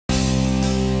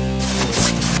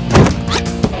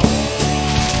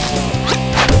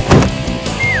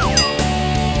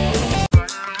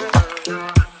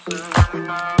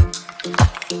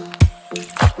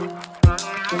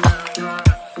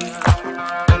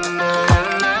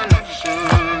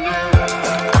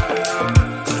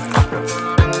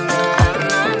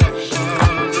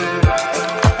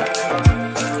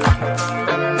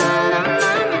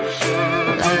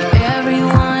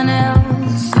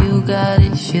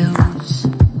confused.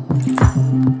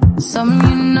 Some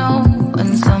you know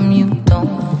and some you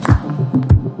don't.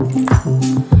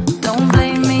 Don't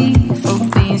blame me for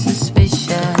being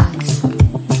suspicious,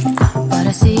 but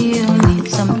I see you need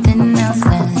something else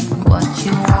than what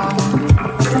you want.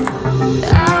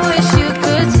 I wish you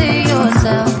could see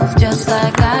yourself just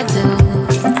like I do.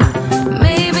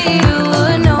 Maybe you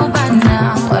would know by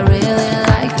now I really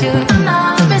liked you. I'm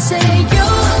not missing you.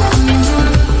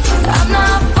 I'm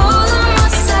not fooling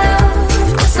myself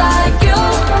just like you.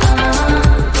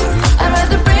 I'd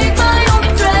rather break my own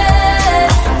thread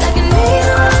like a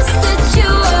needle and stitch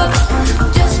you up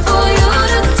just for you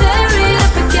to tear it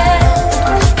up again.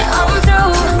 Now I'm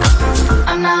through.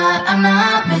 I'm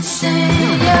not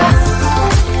missing you.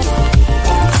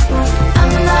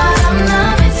 I'm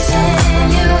not missing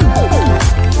you.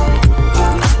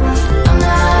 I'm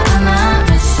not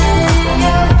missing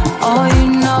you. All you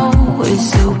know is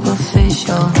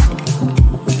superficial.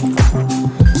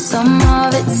 Some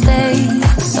of it stays,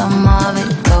 some of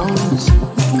it goes.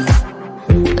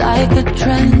 Like a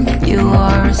trend, you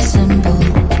are a symbol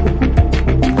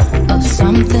of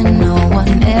something no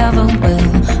one ever will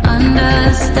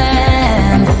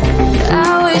understand.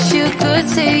 I wish you could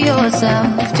see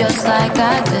yourself just like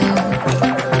I do.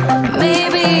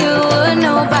 Maybe you would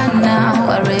know by now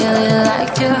I really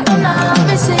liked you. I'm not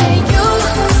missing you.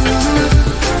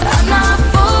 I'm not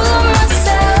fooling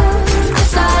myself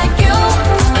just like you.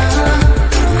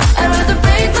 I'd rather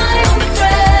break my own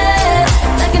thread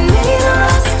like a needle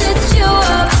and stitch you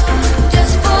up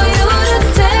just for you to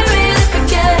tear it up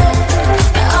again.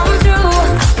 Now I'm through.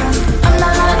 I'm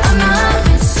not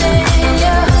missing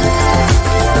you.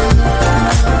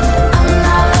 I'm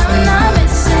not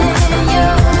missing you.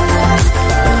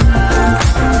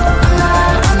 I'm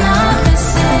not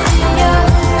missing you.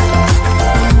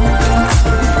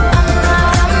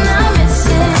 I'm not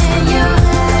missing you.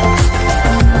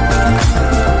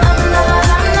 I'm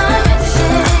not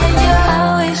missing you. I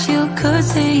wish you could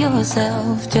see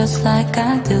yourself just like I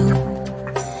do.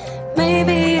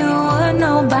 Maybe you would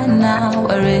know by now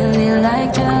I really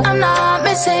liked you. I'm not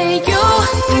missing you.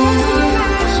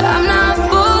 I'm not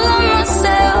fooling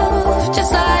myself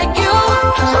just like you.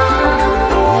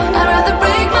 I'd rather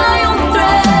break my own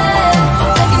thread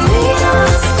like a needle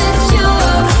and stitch you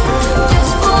up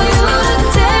just for you to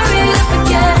tear it up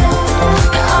again.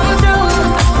 Now I'm through.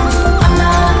 I'm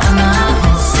not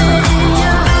missing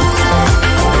you.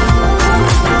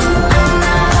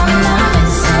 I'm not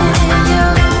missing you.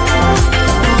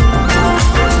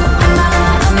 I'm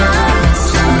not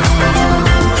missing you.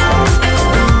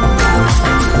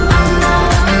 I'm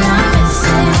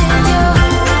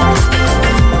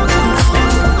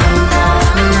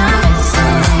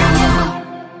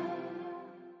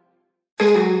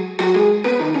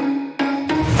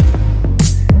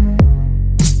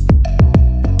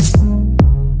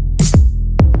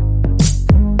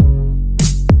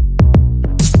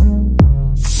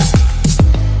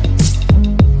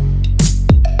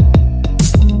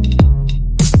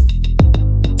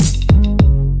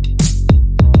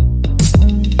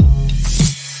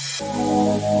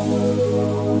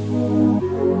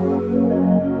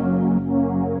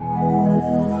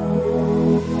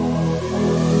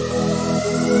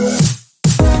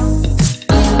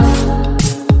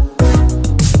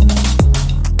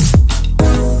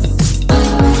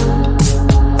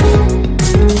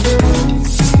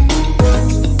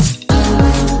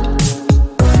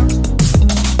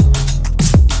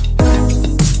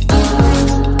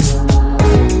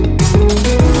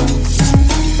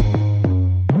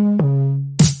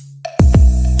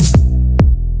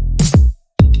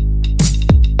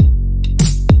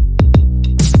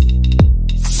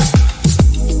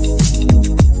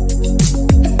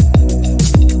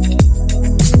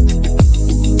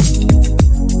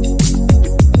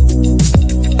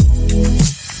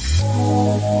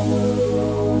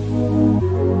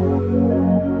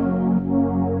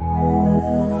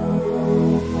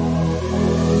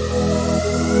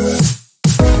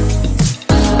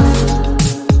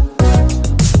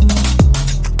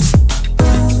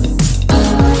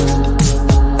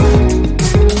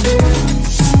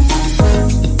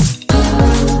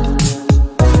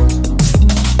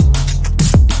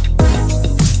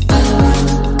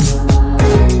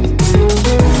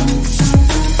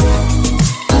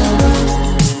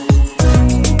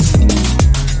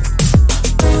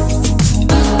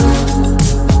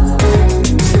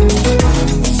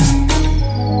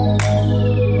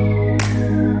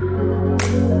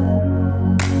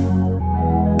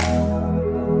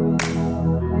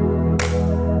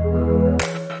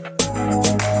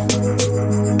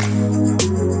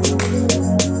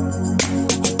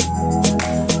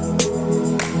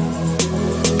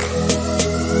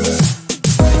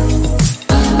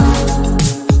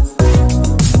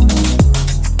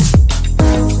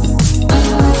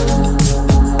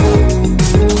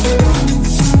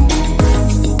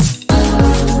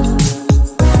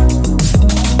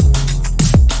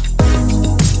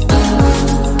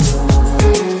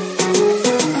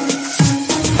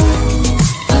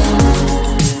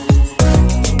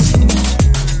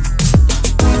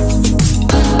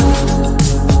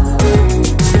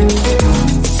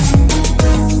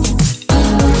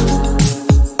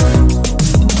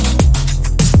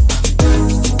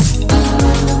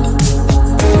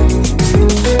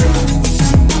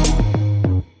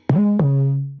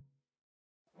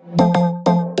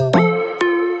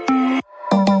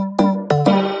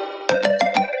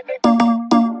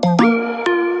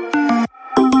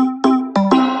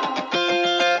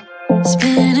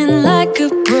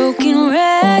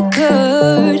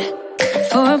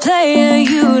where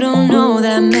you don't know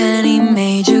that many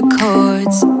major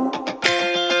chords.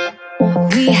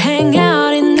 We hang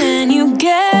out and then you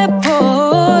get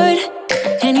bored,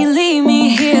 and you leave me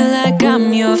here like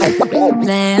I'm your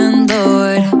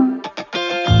landlord.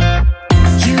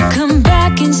 You come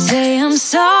back and say I'm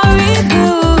sorry,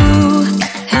 boo,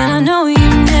 and I know you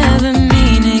never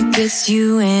mean it, gets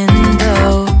you in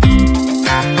though.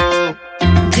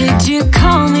 Did you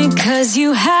call me cause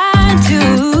you had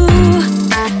to?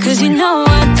 Cause you know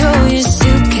I'd throw your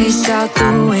suitcase out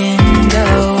the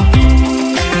window.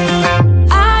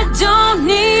 I don't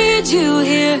need you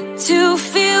here to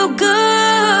feel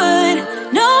good.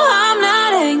 No, I'm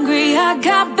not angry, I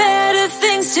got better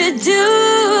things to do.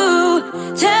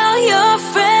 Tell your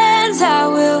friends I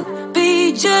will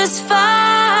be just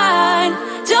fine.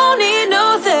 Don't need no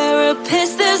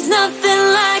therapist, there's nothing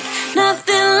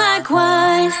like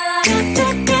wine.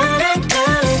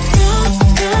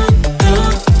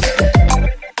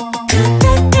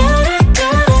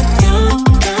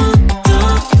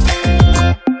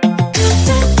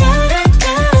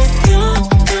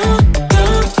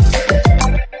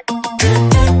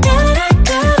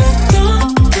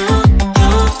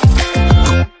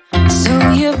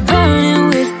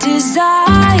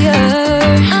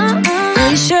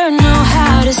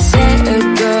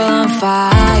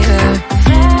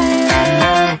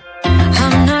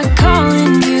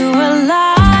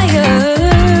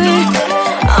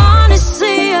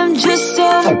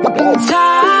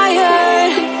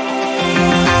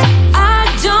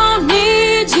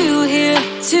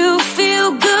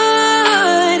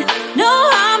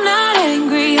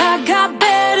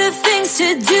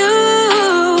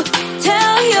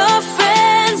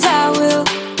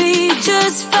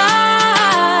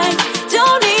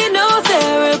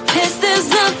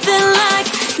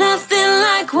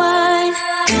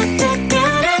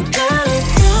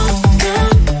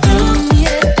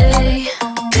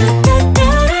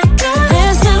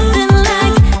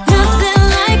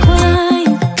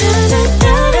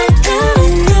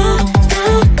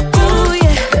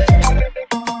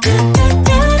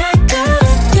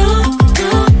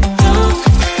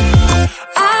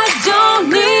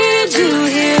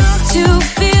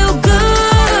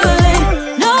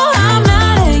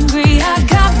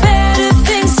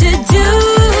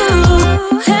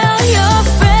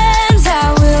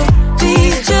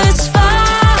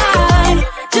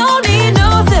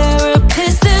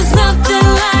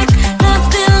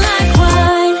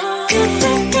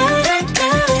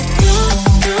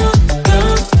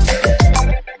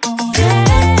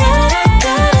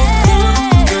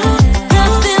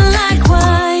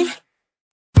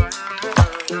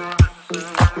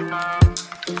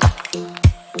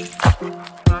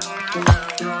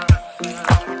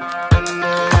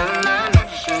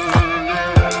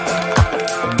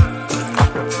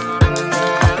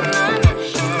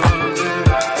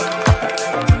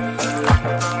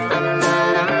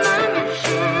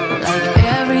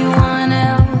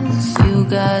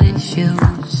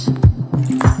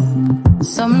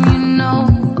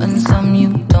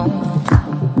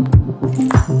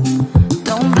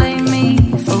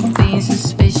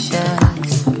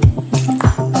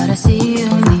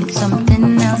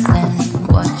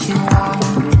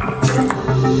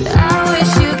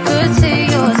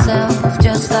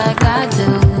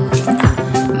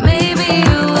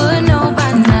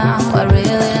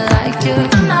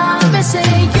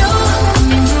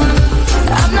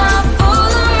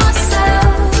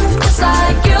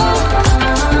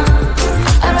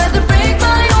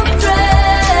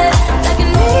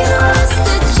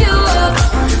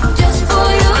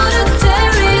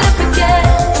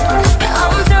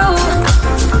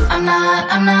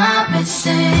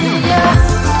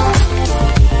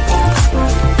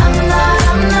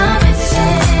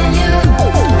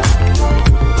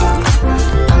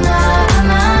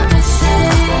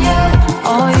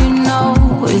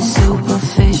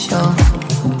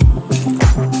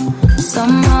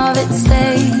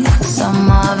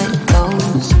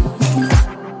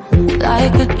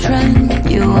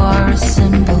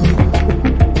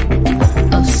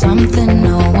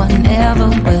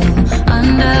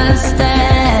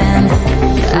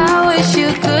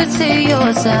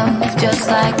 Just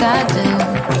like I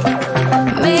do.